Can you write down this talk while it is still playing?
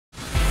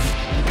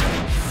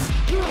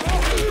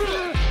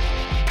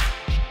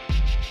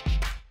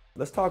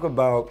Let's talk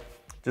about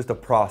just the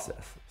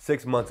process.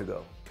 6 months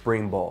ago,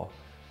 spring ball.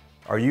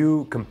 Are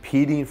you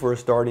competing for a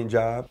starting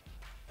job?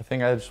 I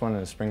think I just went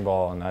into spring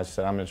ball and I just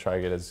said I'm going to try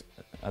to get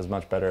as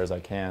much better as I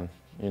can.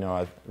 You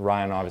know,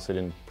 Ryan obviously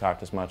didn't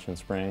practice much in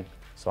spring,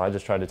 so I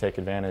just tried to take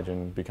advantage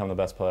and become the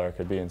best player I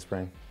could be in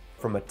spring.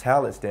 From a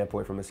talent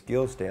standpoint, from a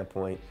skill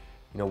standpoint,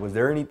 you know, was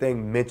there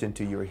anything mentioned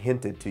to you or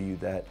hinted to you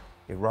that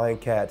if Ryan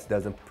Katz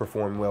doesn't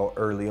perform well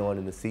early on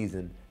in the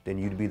season, then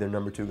you'd be their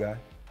 #2 guy?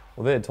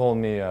 Well, they had told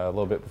me a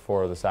little bit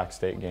before the Sac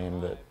State game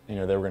that, you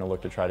know, they were going to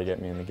look to try to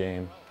get me in the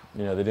game.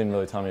 You know, they didn't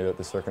really tell me what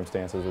the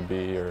circumstances would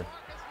be or,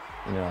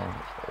 you know,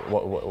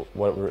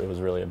 what it was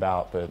really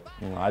about. But,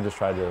 you know, I just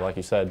tried to, like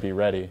you said, be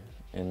ready.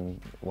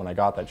 And when I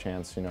got that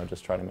chance, you know,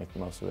 just try to make the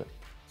most of it.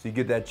 So you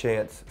get that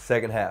chance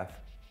second half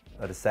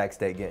of the Sac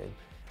State game.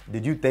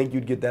 Did you think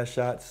you'd get that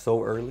shot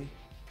so early?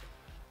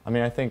 I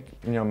mean, I think,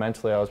 you know,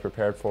 mentally I was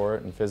prepared for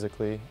it and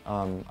physically.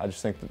 I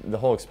just think the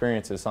whole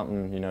experience is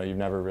something, you know, you've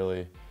never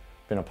really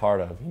been a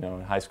part of. You know,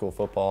 in high school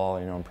football,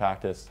 you know, in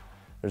practice,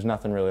 there's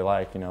nothing really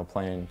like, you know,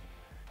 playing,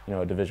 you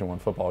know, a Division I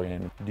football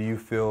game. Do you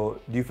feel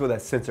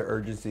that sense of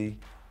urgency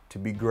to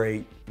be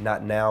great,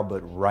 not now, but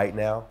right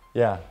now?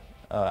 Yeah,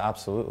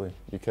 absolutely.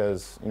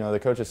 Because, you know, the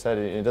coaches said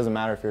it doesn't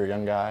matter if you're a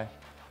young guy,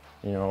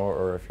 you know,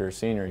 or if you're a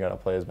senior, you got to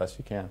play as best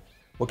you can.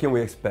 What can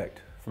we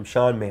expect from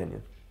Sean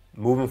Mannion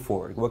moving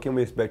forward? What can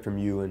we expect from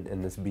you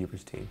and this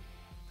Beavers team?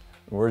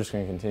 We're just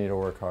going to continue to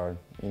work hard.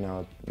 You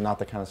know, not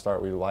the kind of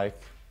start we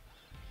like,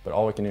 but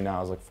all we can do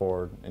now is look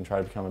forward and try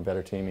to become a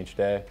better team each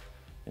day.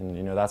 And,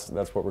 you know, that's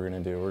what we're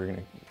going to do. We're going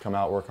to come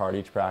out, work hard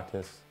each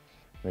practice,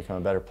 and become a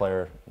better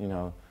player, you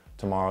know,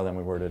 tomorrow than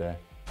we were today.